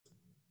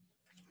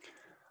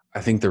I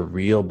think the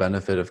real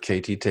benefit of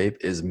KT tape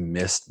is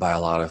missed by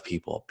a lot of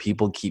people.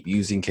 People keep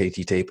using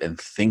KT tape and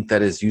think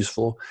that is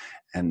useful,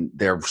 and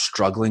they're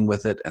struggling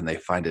with it and they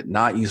find it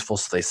not useful,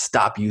 so they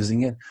stop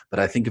using it. But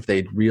I think if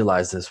they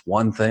realize this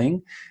one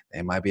thing,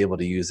 they might be able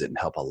to use it and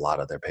help a lot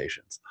of their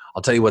patients.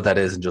 I'll tell you what that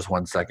is in just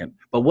 1 second.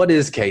 But what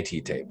is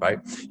KT tape, right?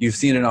 You've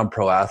seen it on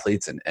pro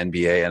athletes in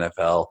NBA,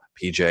 NFL,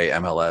 PJ,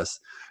 MLS,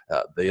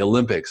 the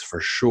Olympics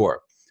for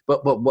sure. But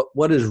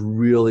what is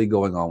really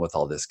going on with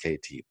all this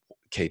KT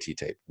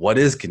tape? What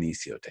is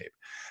kinesio tape?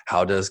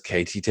 How does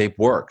KT tape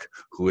work?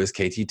 Who is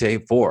KT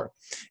tape for?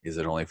 Is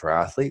it only for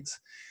athletes?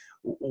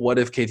 What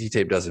if KT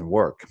tape doesn't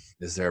work?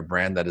 Is there a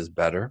brand that is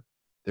better?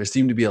 There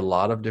seem to be a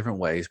lot of different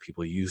ways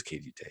people use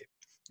KT tape.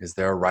 Is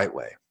there a right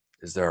way?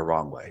 Is there a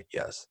wrong way?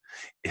 Yes.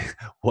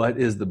 What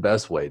is the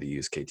best way to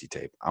use KT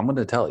tape? I'm going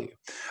to tell you.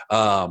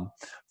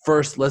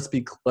 First, let's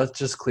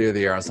just clear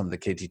the air on some of the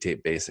KT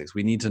tape basics.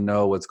 We need to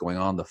know what's going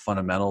on, the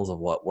fundamentals of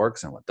what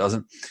works and what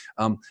doesn't.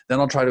 Then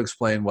I'll try to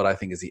explain what I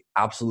think is the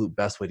absolute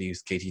best way to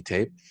use KT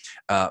tape.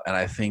 And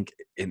I think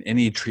in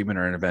any treatment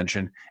or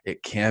intervention,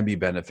 it can be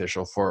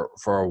beneficial for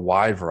a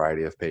wide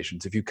variety of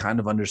patients if you kind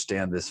of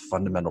understand this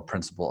fundamental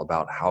principle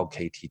about how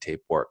KT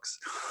tape works.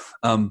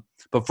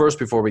 But first,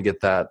 before we get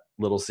that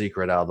little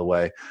secret out of the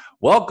way,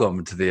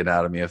 welcome to the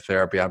Anatomy of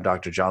Therapy. I'm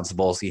Dr. John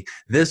Cebulski.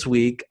 This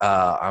week,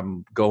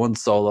 I'm going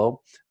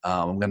solo.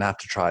 I'm going to have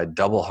to try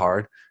double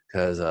hard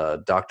because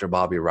Dr.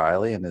 Bobby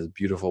Riley and his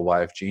beautiful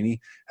wife,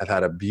 Jeannie, have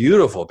had a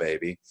beautiful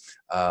baby,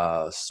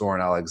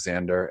 Soren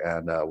Alexander,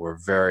 and we're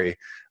very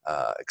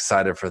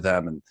excited for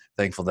them and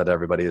thankful that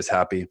everybody is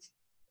happy.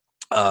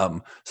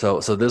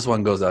 So this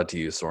one goes out to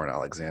you, Soren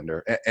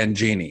Alexander, and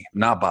Jeannie,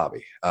 not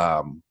Bobby.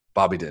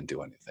 Bobby didn't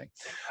do anything.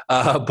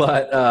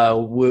 But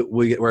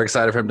we're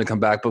excited for him to come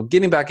back. But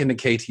getting back into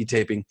KT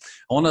taping,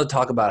 I want to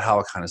talk about how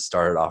it kind of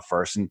started off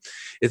first. And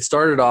it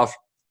started off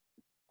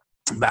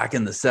back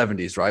in the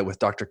 70s, right, with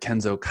Dr.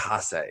 Kenzo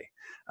Kase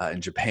in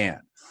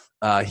Japan.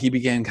 He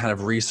began kind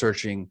of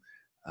researching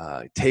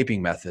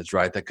taping methods,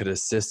 right, that could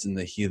assist in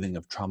the healing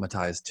of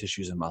traumatized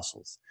tissues and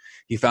muscles.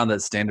 He found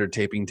that standard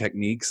taping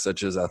techniques,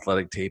 such as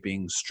athletic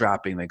taping,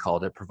 strapping, they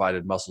called it,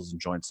 provided muscles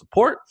and joint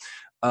support.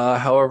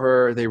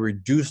 However, they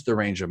reduced the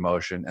range of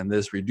motion, and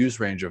this reduced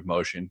range of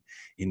motion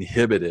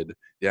inhibited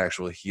the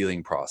actual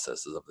healing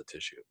processes of the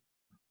tissue.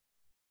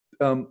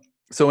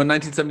 So in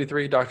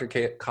 1973, Dr.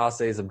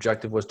 Kase's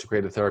objective was to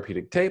create a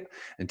therapeutic tape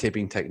and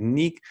taping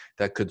technique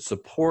that could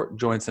support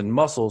joints and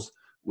muscles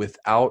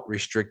without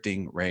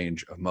restricting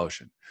range of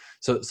motion.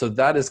 So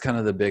that is kind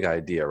of the big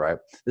idea, right?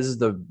 This is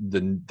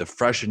the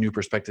fresh and new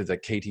perspective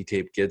that KT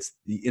tape gets.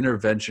 The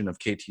intervention of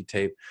KT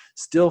tape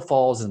still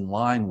falls in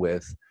line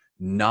with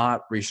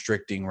not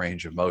restricting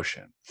range of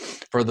motion.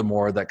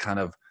 Furthermore, that kind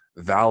of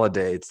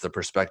validates the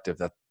perspective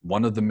that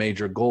one of the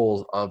major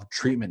goals of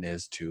treatment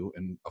is to,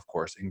 and of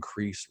course,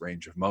 increase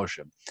range of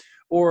motion.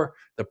 Or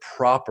the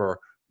proper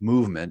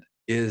movement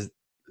is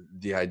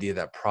the idea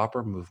that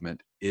proper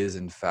movement is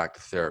in fact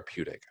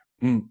therapeutic.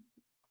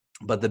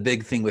 But the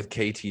big thing with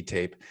KT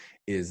tape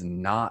is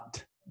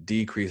not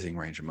decreasing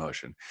range of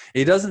motion.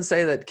 It doesn't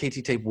say that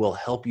KT tape will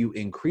help you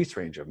increase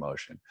range of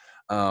motion.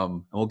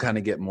 And we'll kind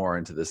of get more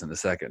into this in a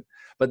second.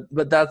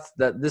 But that's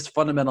this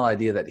fundamental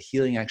idea that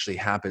healing actually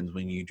happens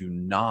when you do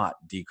not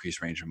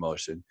decrease range of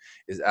motion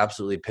is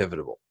absolutely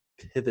pivotal.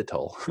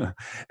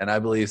 And I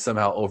believe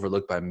somehow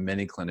overlooked by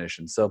many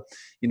clinicians. So,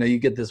 you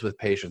get this with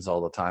patients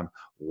all the time.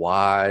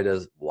 Why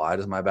does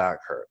my back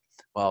hurt?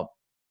 Well,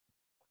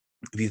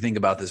 if you think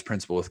about this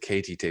principle with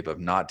KT tape of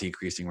not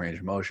decreasing range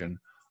of motion,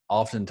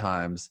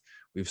 oftentimes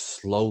we've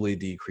slowly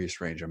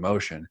decreased range of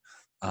motion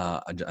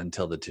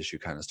until the tissue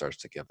kind of starts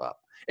to give up.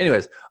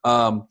 Anyways,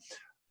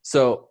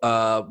 so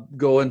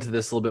go into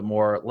this a little bit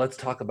more. Let's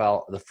talk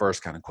about the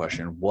first kind of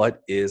question.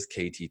 What is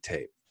KT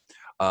tape?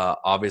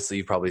 Obviously,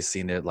 you've probably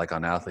seen it like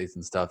on athletes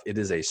and stuff. It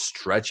is a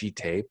stretchy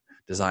tape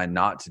designed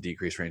not to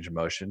decrease range of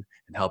motion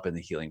and help in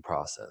the healing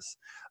process.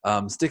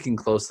 Sticking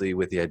closely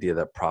with the idea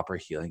that proper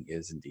healing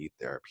is indeed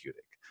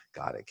therapeutic.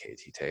 Got it,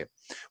 KT tape.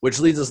 Which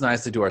leads us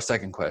nicely to our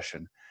second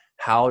question.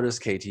 How does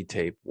KT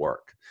tape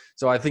work?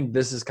 So I think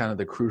this is kind of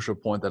the crucial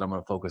point that I'm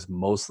going to focus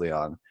mostly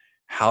on.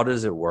 How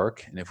does it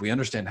work? And if we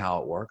understand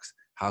how it works,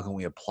 how can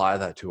we apply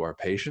that to our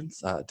patients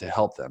to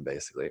help them,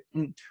 basically?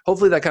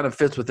 Hopefully that kind of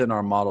fits within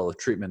our model of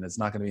treatment. It's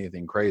not going to be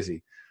anything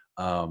crazy.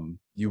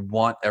 You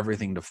want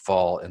everything to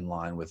fall in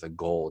line with the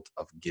goal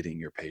of getting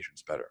your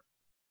patients better.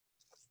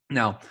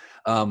 Now,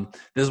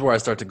 this is where I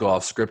start to go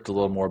off script a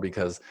little more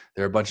because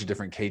there are a bunch of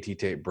different KT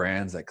tape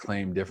brands that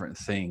claim different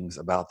things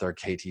about their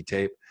KT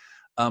tape.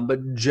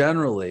 But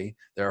generally,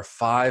 there are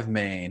five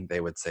main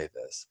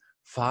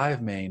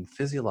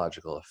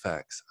physiological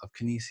effects of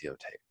kinesio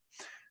tape.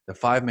 The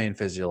five main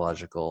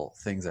physiological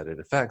things that it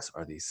affects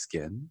are the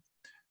skin,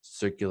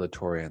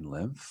 circulatory and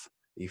lymph,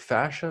 the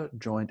fascia,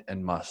 joint,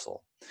 and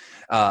muscle.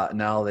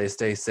 Now, they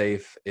stay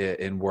safe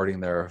in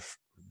wording their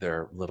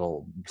their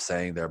little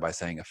saying there by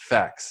saying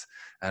effects.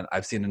 And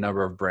I've seen a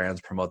number of brands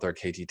promote their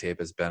KT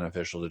tape as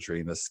beneficial to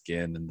treating the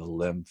skin and the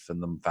lymph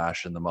and the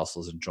fascia and the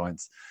muscles and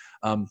joints.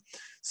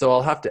 So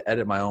I'll have to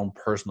edit my own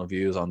personal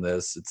views on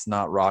this. It's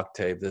not rock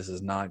tape. This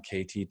is not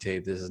KT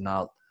tape. This is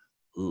not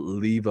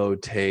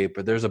Levo tape,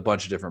 but there's a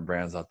bunch of different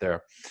brands out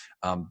there.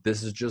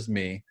 This is just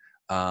me.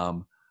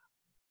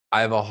 I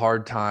have a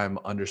hard time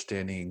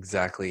understanding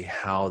exactly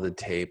how the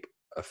tape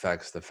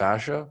affects the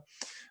fascia,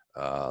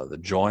 the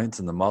joints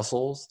and the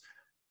muscles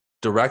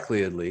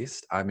directly, at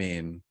least. I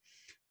mean,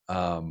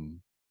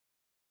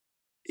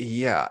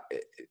 yeah,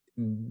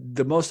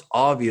 the most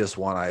obvious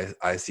one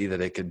I see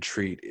that it can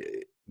treat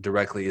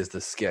directly is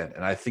the skin.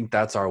 And I think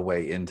that's our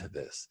way into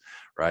this,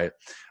 right?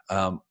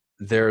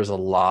 There's a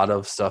lot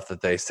of stuff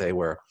that they say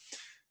where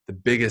the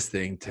biggest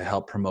thing to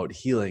help promote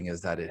healing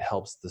is that it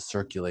helps the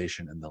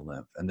circulation and the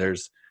lymph. And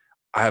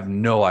I have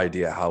no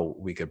idea how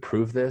we could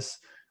prove this.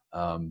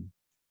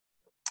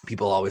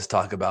 People always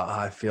talk about,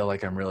 I feel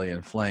like I'm really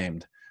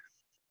inflamed.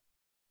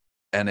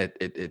 And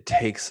it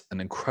takes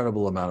an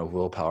incredible amount of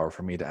willpower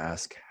for me to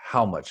ask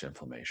how much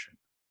inflammation?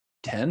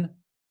 10?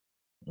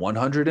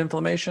 100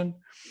 inflammation?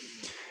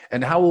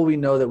 And how will we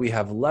know that we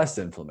have less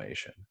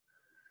inflammation?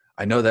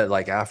 I know that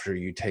like after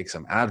you take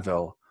some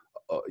Advil,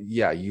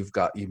 yeah, you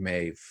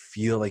may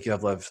feel like you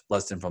have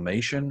less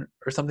inflammation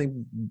or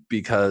something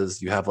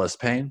because you have less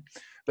pain.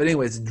 But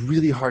anyways, it's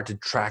really hard to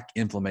track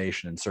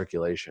inflammation and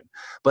circulation.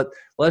 But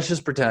let's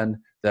just pretend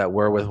that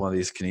we're with one of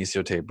these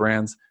Kinesio tape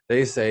brands.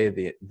 They say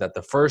that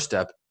the first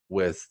step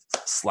with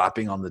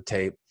slapping on the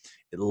tape,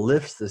 it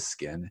lifts the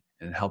skin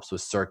and it helps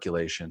with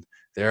circulation,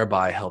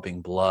 thereby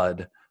helping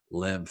blood,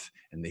 lymph,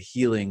 and the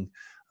healing,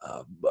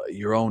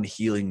 your own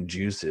healing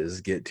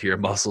juices get to your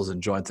muscles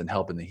and joints and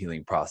help in the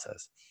healing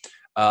process.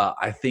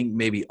 I think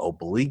maybe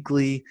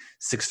obliquely,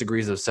 6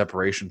 degrees of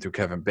separation through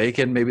Kevin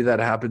Bacon, maybe that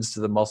happens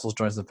to the muscles,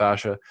 joints, and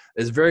fascia.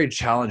 It's very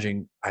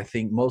challenging, I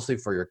think, mostly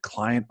for your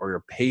client or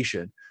your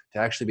patient to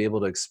actually be able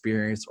to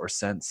experience or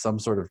sense some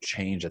sort of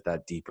change at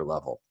that deeper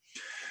level,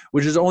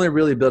 which is only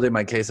really building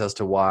my case as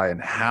to why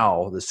and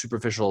how the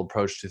superficial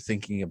approach to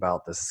thinking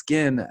about the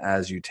skin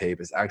as you tape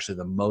is actually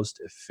the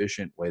most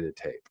efficient way to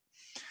tape.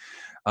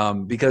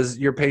 Because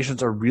your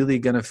patients are really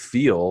going to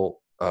feel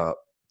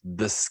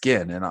the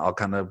skin, and I'll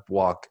kind of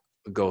walk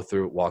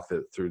through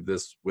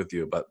this with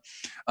you. But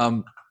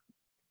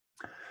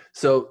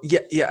so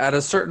yeah, at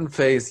a certain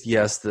phase,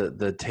 yes,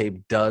 the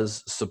tape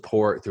does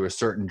support through a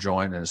certain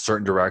joint in a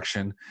certain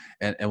direction,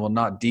 and will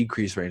not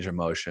decrease range of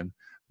motion.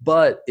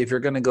 But if you're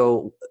going to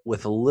go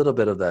with a little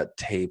bit of that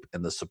tape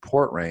in the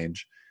support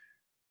range,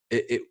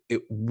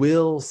 it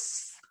will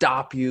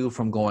stop you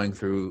from going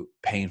through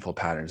painful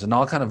patterns. And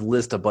I'll kind of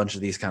list a bunch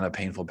of these kind of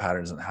painful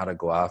patterns and how to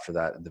go after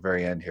that at the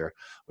very end here,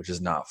 which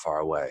is not far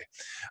away.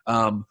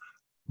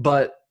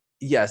 But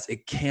yes,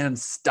 it can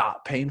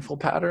stop painful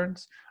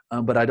patterns,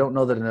 but I don't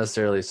know that it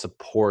necessarily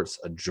supports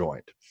a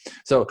joint.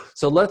 So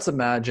let's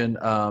imagine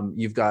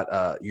you've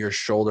got your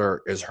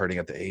shoulder is hurting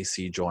at the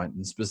AC joint,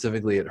 and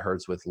specifically it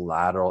hurts with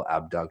lateral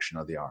abduction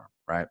of the arm,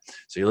 right?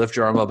 So you lift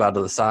your arm up out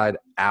to the side,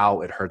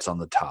 ow, it hurts on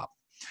the top.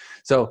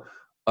 So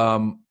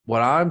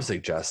what I'm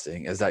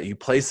suggesting is that you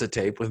place the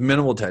tape with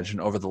minimal tension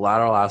over the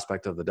lateral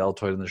aspect of the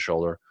deltoid in the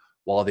shoulder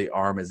while the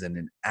arm is in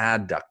an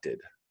adducted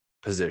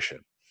position.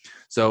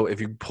 So if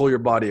you pull your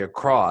body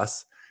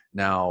across,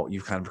 now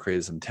you've kind of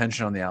created some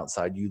tension on the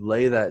outside. You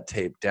lay that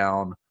tape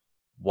down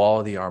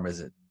while the arm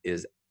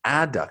is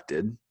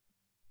adducted.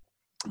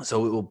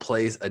 So it will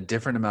place a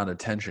different amount of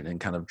tension and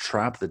kind of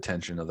trap the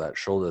tension of that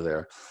shoulder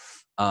there.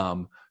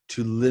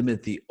 To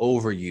limit the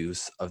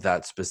overuse of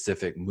that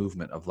specific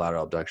movement of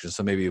lateral abduction.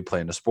 So maybe you play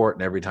in a sport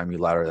and every time you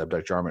laterally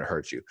abduct your arm, it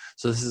hurts you.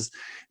 So this is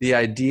the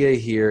idea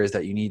here, is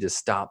that you need to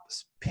stop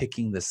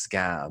picking the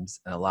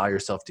scabs and allow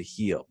yourself to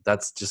heal.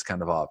 That's just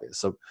kind of obvious.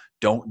 So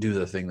don't do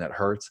the thing that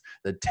hurts.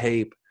 The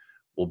tape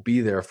will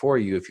be there for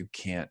you if you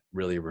can't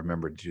really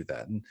remember to do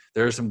that. And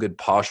there are some good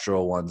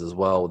postural ones as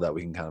well that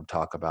we can kind of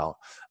talk about.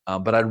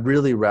 But I'd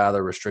really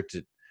rather restrict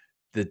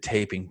the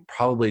taping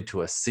probably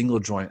to a single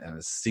joint and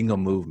a single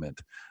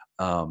movement.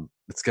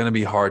 It's going to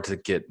be hard to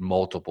get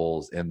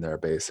multiples in there,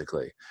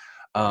 basically.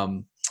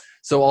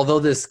 So although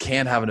this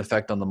can have an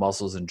effect on the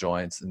muscles and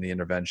joints, and the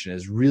intervention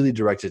is really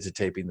directed to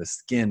taping the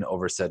skin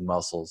over said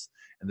muscles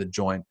and the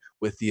joint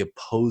with the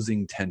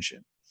opposing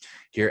tension.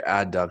 Here,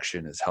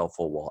 adduction is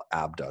helpful while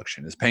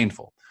abduction is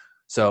painful.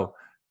 So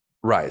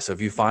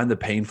if you find the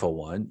painful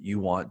one, you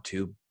want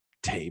to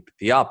tape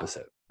the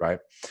opposite. Right.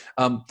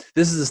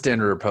 This is a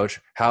standard approach.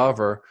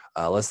 However,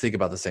 let's think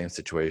about the same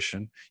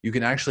situation. You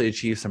can actually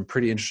achieve some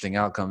pretty interesting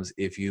outcomes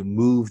if you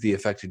move the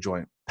affected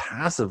joint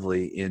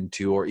passively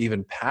into or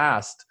even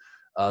past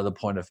the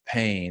point of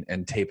pain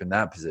and tape in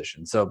that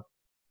position. So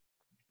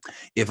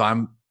if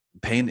I'm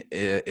pain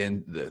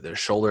in the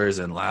shoulders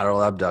and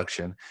lateral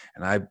abduction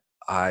and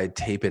I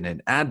tape in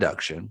an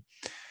adduction,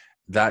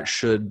 that's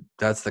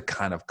the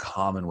kind of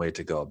common way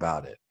to go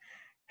about it.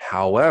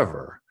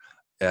 However,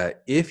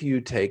 if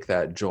you take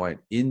that joint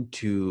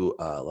into,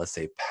 let's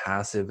say,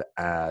 passive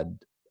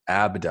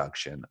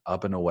abduction,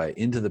 up and away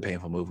into the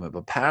painful movement,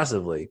 but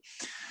passively,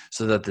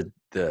 so that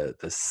the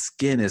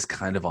skin is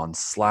kind of on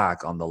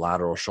slack on the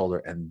lateral shoulder,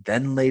 and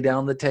then lay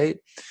down the tape.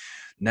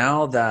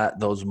 Now that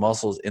those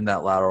muscles in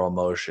that lateral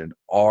motion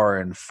are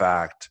in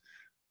fact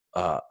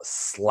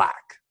slack.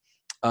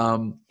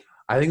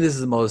 I think this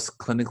is the most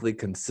clinically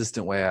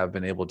consistent way I've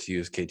been able to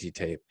use KT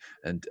tape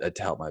and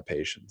to help my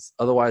patients.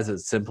 Otherwise,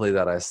 it's simply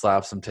that I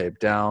slap some tape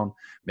down,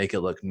 make it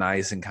look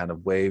nice and kind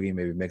of wavy,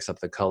 maybe mix up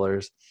the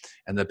colors,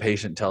 and the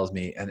patient tells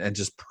me, and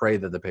just pray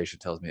that the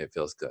patient tells me it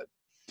feels good.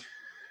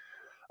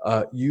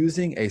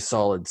 Using a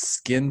solid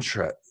skin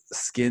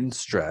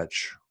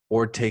stretch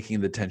or taking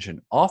the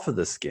tension off of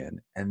the skin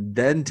and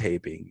then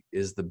taping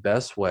is the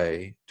best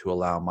way to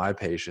allow my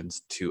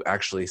patients to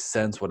actually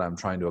sense what I'm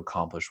trying to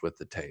accomplish with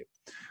the tape.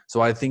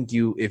 So I think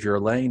if you're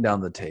laying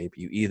down the tape,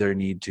 you either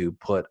need to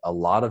put a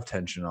lot of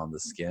tension on the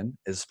skin,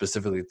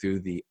 specifically through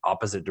the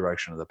opposite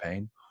direction of the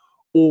pain,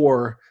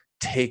 or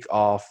take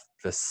off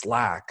the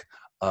slack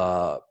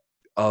of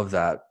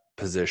that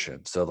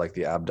position. So like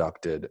the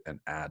abducted and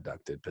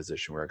adducted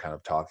position we're kind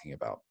of talking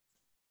about.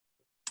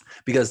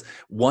 Because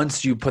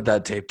once you put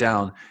that tape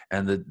down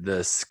and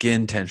the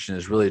skin tension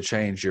is really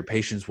changed, your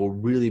patients will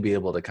really be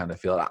able to kind of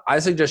feel it. I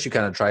suggest you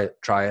kind of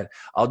try it.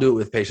 I'll do it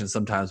with patients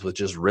sometimes with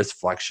just wrist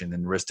flexion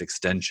and wrist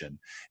extension.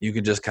 You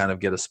can just kind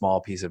of get a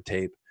small piece of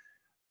tape,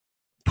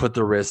 put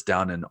the wrist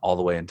down and all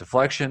the way into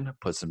flexion,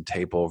 put some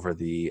tape over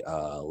the,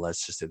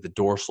 let's just say the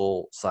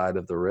dorsal side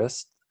of the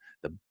wrist,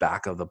 the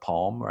back of the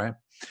palm, right?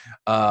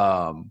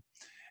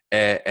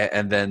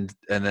 And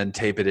then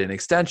tape it in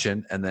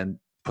extension, and then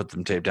put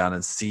them tape down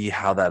and see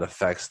how that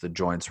affects the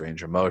joint's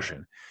range of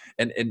motion.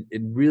 And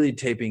really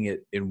taping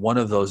it in one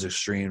of those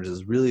extremes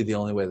is really the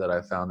only way that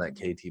I found that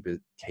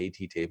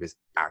KT tape is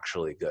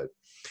actually good.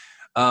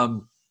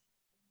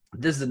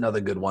 This is another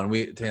good one.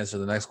 To answer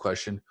the next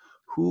question,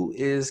 who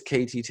is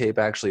KT tape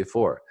actually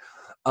for?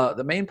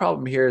 The main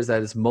problem here is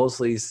that it's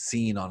mostly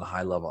seen on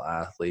high-level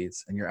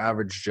athletes, and your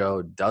average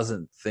Joe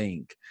doesn't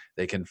think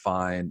they can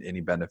find any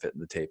benefit in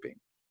the taping.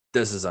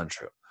 This is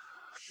untrue.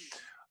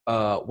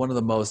 One of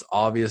the most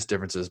obvious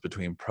differences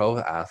between pro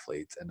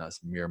athletes and us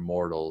mere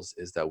mortals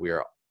is that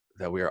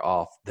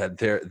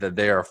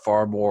they are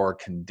far more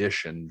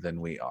conditioned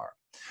than we are.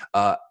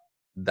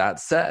 That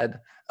said,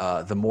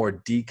 the more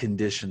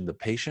deconditioned the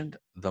patient,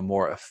 the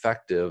more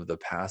effective the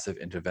passive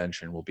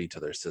intervention will be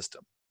to their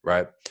system,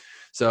 right?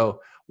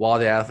 So while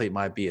the athlete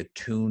might be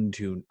attuned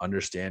to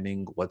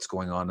understanding what's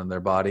going on in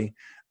their body,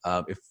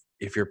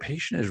 if your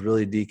patient is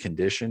really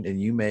deconditioned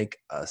and you make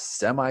a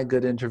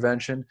semi-good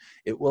intervention,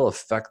 it will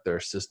affect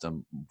their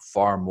system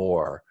far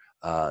more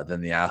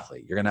than the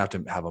athlete. You're going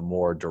to have a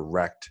more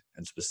direct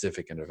and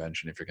specific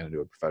intervention if you're going to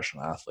do a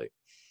professional athlete.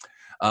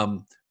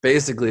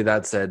 Basically,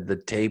 that said, the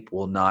tape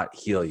will not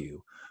heal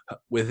you.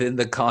 Within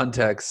the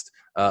context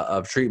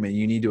of treatment,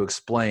 you need to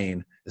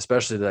explain,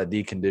 especially to that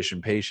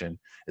deconditioned patient,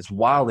 it's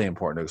wildly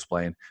important to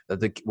explain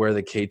that where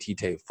the KT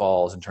tape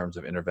falls in terms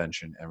of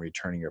intervention and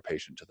returning your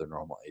patient to their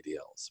normal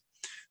ADLs.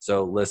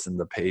 So listen,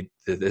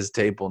 this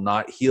tape will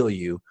not heal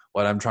you.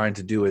 What I'm trying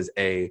to do is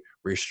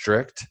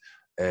restrict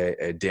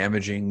a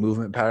damaging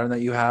movement pattern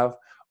that you have,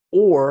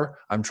 or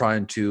I'm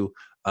trying to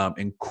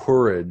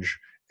encourage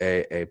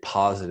a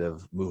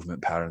positive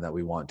movement pattern that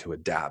we want to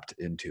adapt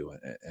into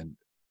and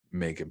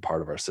make it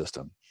part of our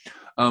system.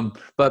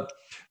 But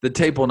the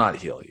tape will not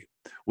heal you.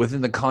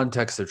 Within the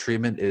context of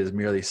treatment, it is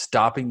merely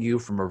stopping you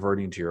from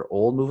reverting to your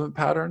old movement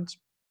patterns.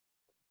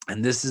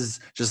 And this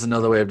is just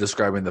another way of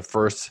describing the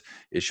first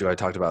issue I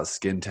talked about,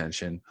 skin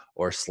tension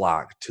or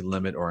slack, to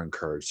limit or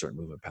encourage certain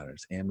movement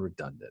patterns, and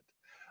redundant.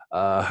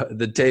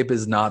 The tape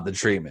is not the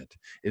treatment.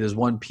 It is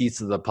one piece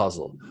of the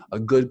puzzle. A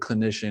good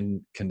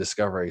clinician can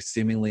discover a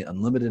seemingly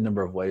unlimited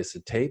number of ways to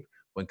tape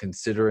when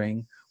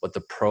considering what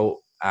the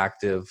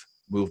proactive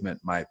movement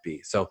might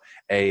be. So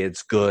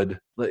it's good.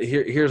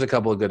 Here's a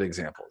couple of good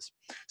examples.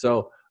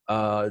 So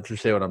to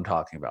say what I'm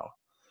talking about,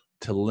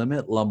 to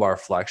limit lumbar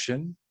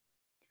flexion,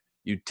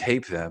 you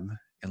tape them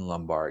in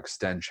lumbar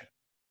extension.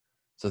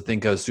 So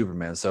think of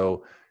Superman.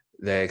 So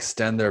they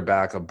extend their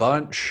back a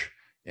bunch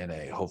in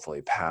a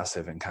hopefully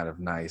passive and kind of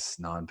nice,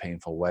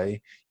 non-painful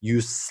way.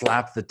 You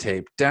slap the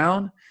tape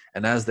down,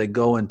 and as they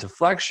go into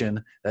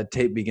flexion, that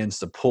tape begins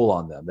to pull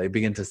on them. They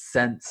begin to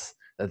sense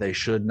that they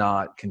should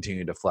not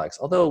continue to flex,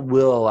 although it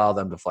will allow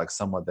them to flex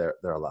somewhat. They're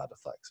allowed to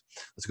flex.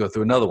 Let's go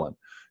through another one.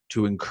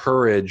 To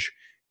encourage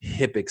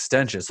hip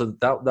extension. So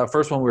that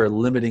first one, we were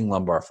limiting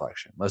lumbar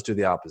flexion. Let's do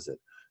the opposite.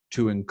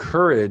 To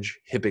encourage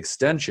hip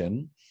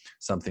extension,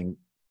 something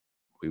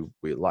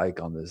we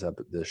like on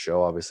this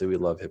show. Obviously, we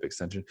love hip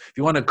extension. If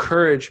you want to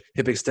encourage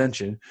hip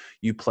extension,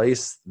 you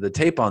place the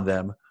tape on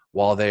them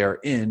while they are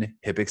in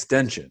hip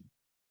extension,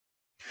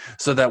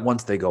 so that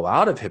once they go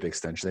out of hip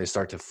extension, they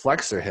start to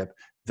flex their hip.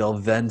 They'll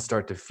then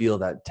start to feel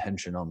that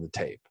tension on the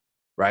tape,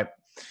 right?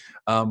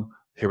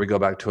 Here we go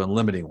back to a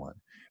limiting one.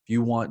 If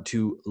you want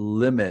to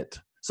limit,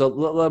 so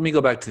let me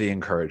go back to the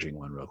encouraging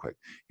one real quick.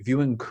 If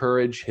you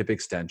encourage hip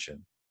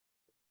extension,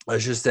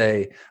 let's just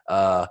say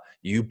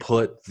you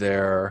put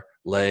their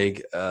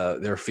leg,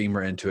 their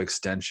femur into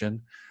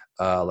extension,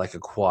 like a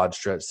quad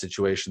stretch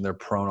situation. They're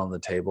prone on the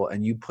table,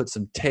 and you put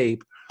some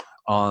tape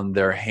on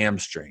their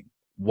hamstring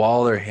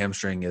while their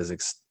hamstring is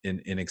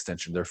in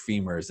extension. Their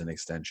femur is in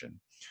extension.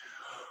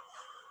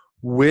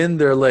 When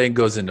their leg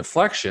goes into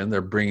flexion,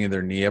 they're bringing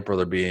their knee up or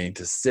they're beginning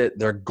to sit,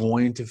 they're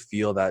going to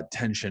feel that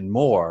tension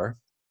more.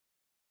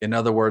 In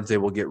other words, they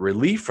will get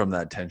relief from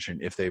that tension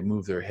if they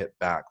move their hip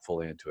back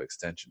fully into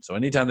extension. So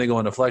anytime they go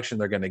into flexion,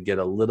 they're going to get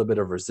a little bit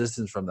of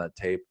resistance from that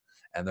tape,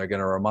 and they're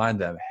going to remind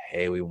them,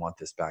 hey, we want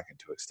this back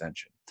into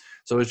extension.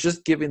 So it's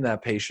just giving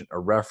that patient a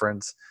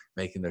reference,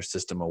 making their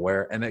system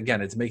aware. And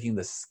again, it's making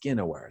the skin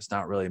aware. It's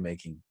not really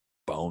making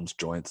bones,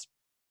 joints.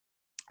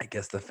 I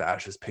guess the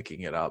fascia is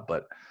picking it up,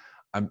 but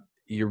I'm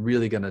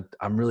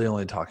really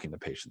only talking to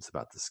patients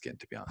about the skin,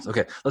 to be honest.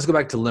 Okay, let's go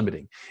back to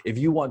limiting. If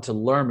you want to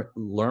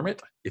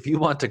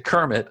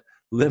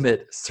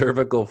limit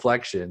cervical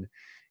flexion,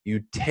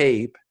 you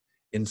tape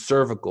in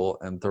cervical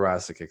and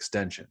thoracic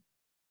extension.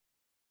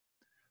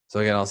 So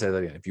again, I'll say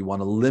that again. If you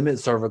want to limit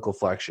cervical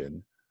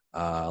flexion,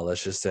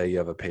 let's just say you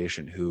have a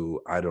patient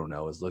who, I don't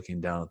know, is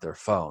looking down at their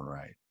phone,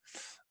 right?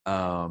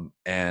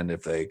 And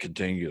if they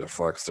continue to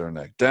flex their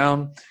neck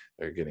down,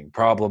 they're getting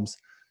problems.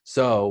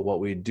 So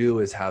what we do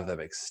is have them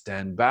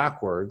extend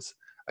backwards.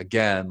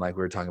 Again, like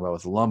we were talking about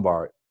with the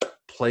lumbar,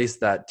 place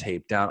that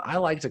tape down. I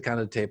like to kind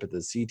of tape at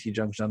the CT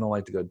junction. I don't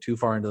like to go too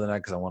far into the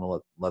neck because I want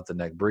to let the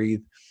neck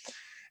breathe,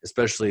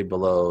 especially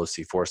below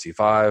C4,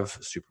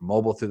 C5, super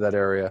mobile through that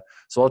area.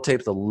 So I'll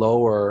tape the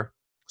lower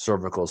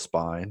cervical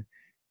spine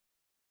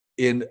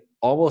in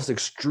almost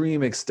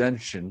extreme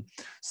extension,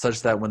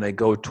 such that when they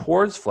go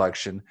towards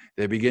flexion,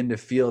 they begin to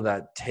feel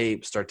that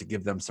tape start to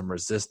give them some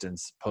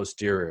resistance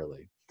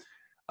posteriorly.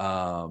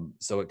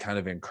 So it kind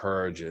of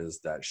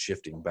encourages that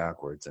shifting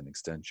backwards and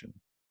extension.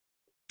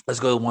 Let's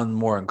go to one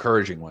more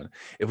encouraging one.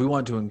 If we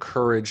want to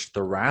encourage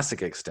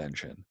thoracic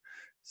extension,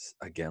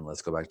 again,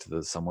 let's go back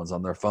to someone's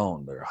on their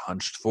phone. They're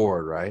hunched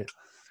forward, right?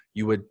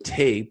 You would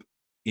tape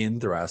in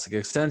thoracic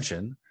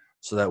extension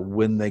so that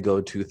when they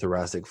go to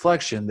thoracic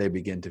flexion, they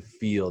begin to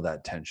feel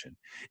that tension.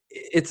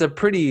 It's a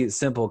pretty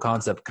simple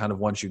concept kind of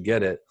once you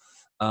get it.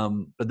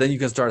 But then you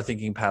can start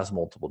thinking past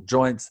multiple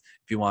joints.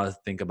 If you want to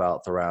think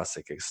about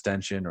thoracic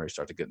extension or you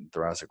start to get in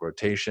thoracic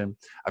rotation.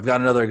 I've got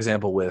another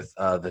example with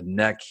the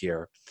neck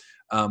here.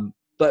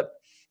 But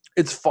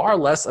it's far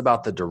less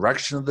about the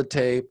direction of the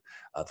tape,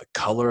 the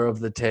color of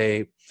the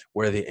tape,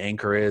 where the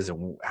anchor is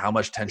and how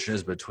much tension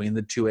is between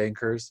the two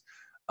anchors,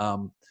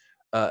 than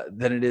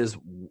it is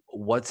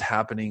what's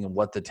happening and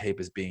what the tape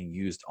is being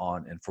used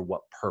on and for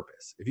what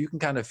purpose. If you can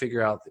kind of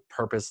figure out the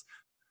purpose,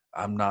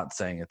 I'm not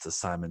saying it's a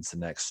Simon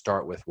Sinek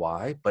start with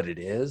why, but it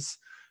is,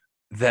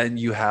 then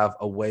you have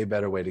a way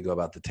better way to go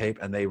about the tape.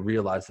 And they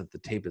realize that the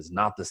tape is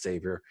not the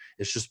savior.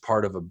 It's just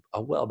part of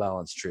a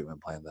well-balanced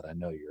treatment plan that I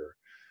know you're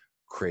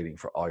creating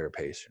for all your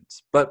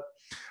patients. But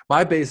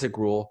my basic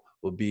rule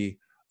will be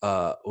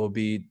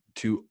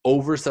to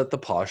overset the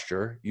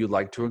posture you'd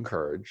like to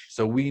encourage.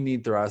 So we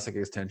need thoracic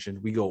extension.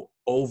 We go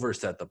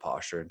overset the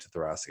posture into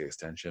thoracic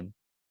extension.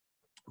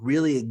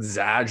 Really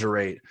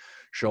exaggerate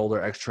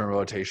shoulder external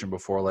rotation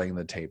before laying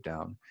the tape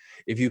down.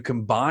 If you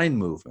combine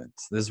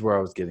movements, this is where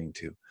I was getting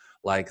to,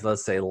 like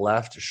let's say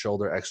left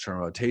shoulder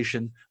external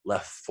rotation,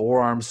 left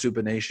forearm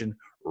supination,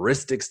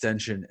 wrist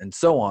extension, and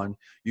so on,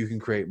 you can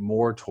create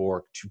more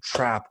torque to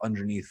trap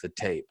underneath the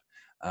tape.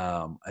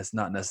 It's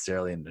not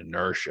necessarily an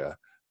inertia,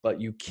 but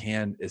you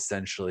can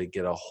essentially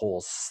get a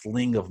whole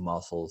sling of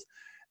muscles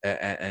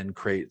and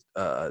create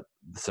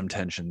some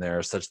tension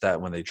there, such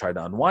that when they try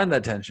to unwind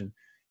that tension,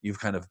 you've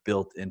kind of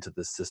built into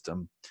the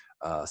system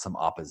some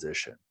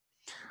opposition.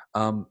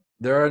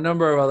 There are a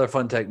number of other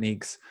fun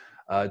techniques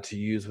to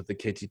use with the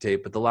KT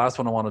tape, but the last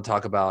one I want to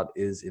talk about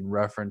is in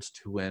reference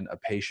to when a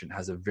patient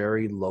has a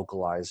very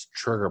localized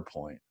trigger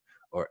point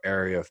or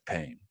area of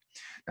pain.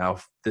 Now,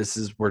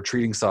 we're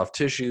treating soft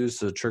tissues,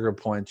 so trigger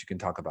points, you can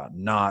talk about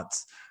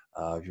knots.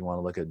 If you want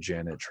to look at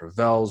Janet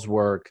Travell's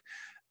work,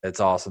 it's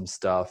awesome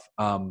stuff.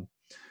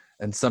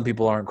 And some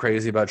people aren't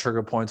crazy about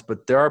trigger points,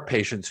 but there are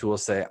patients who will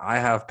say, I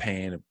have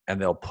pain, and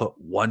they'll put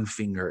one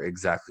finger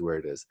exactly where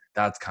it is.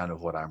 That's kind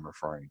of what I'm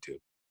referring to.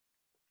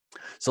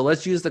 So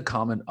let's use the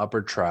common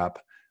upper trap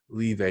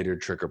levator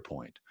trigger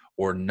point,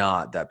 or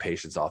knot, that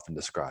patients often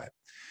describe.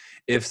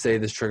 If, say,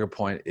 this trigger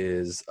point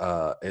is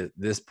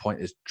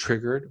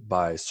triggered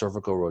by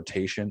cervical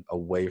rotation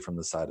away from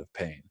the side of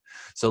pain.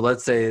 So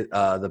let's say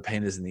the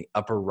pain is in the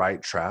upper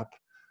right trap,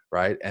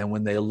 right? And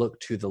when they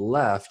look to the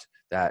left,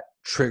 that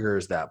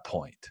triggers that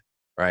point,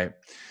 right?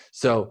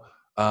 So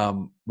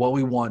what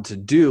we want to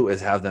do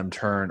is have them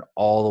turn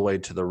all the way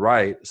to the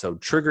right. So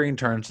triggering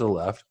turn to the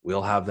left,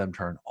 we'll have them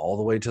turn all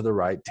the way to the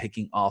right,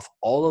 taking off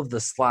all of the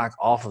slack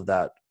off of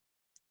that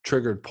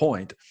triggered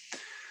point,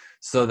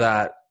 so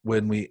that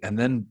and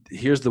then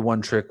here's the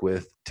one trick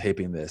with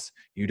taping this.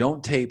 You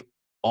don't tape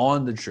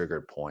on the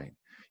triggered point.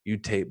 You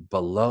tape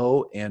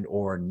below and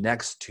or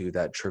next to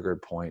that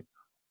triggered point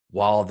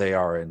while they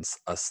are in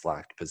a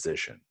slacked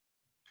position.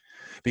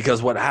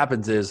 Because what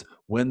happens is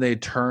when they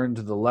turn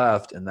to the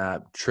left and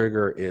that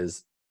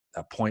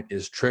point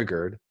is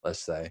triggered,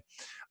 let's say,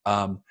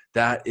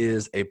 that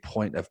is a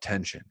point of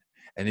tension.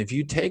 And if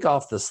you take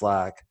off the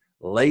slack,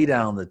 lay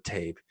down the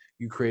tape,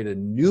 you create a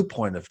new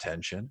point of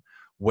tension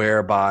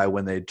whereby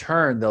when they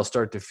turn, they'll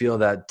start to feel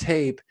that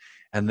tape.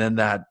 And then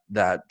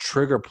that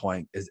trigger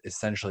point is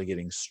essentially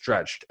getting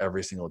stretched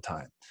every single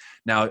time.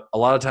 Now, a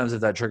lot of times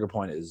if that trigger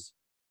point is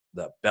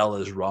the bell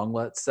is rung,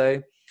 let's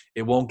say,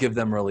 it won't give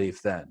them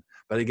relief then.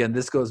 But again,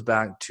 this goes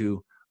back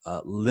to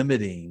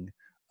limiting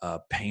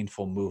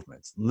painful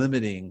movements,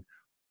 limiting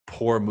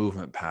poor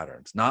movement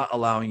patterns, not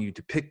allowing you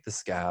to pick the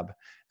scab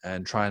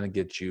and trying to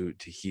get you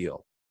to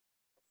heal.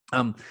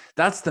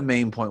 That's the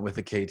main point with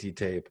the KT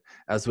tape,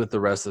 as with the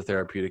rest of the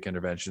therapeutic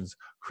interventions,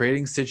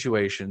 creating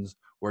situations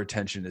where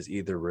tension is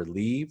either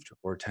relieved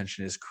or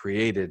tension is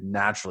created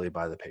naturally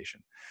by the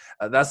patient.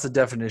 That's the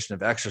definition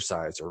of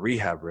exercise or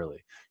rehab,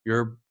 really.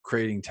 You're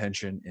creating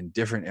tension in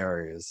different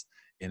areas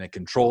in a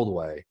controlled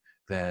way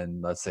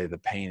than, let's say, the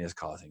pain is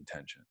causing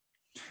tension.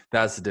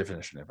 That's the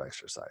definition of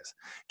exercise.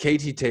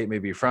 KT tape may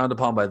be frowned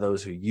upon by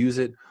those who use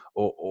it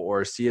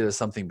or see it as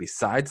something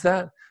besides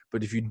that.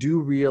 But if you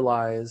do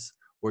realize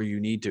where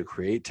you need to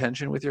create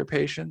tension with your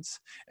patients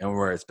and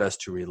where it's best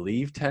to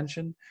relieve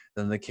tension,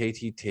 then the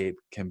KT tape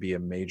can be a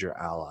major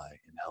ally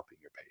in helping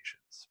your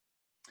patients.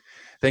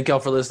 Thank y'all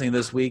for listening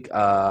this week.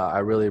 I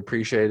really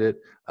appreciate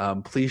it.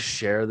 Please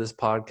share this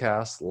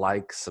podcast,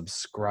 like,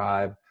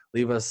 subscribe,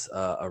 leave us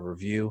a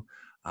review.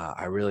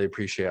 I really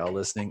appreciate y'all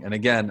listening. And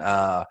again,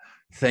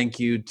 thank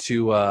you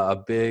to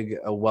a big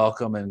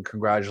welcome and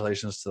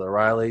congratulations to the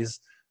Rileys.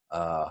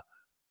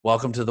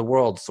 Welcome to the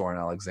world, Soren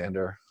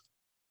Alexander.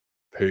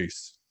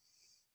 Peace.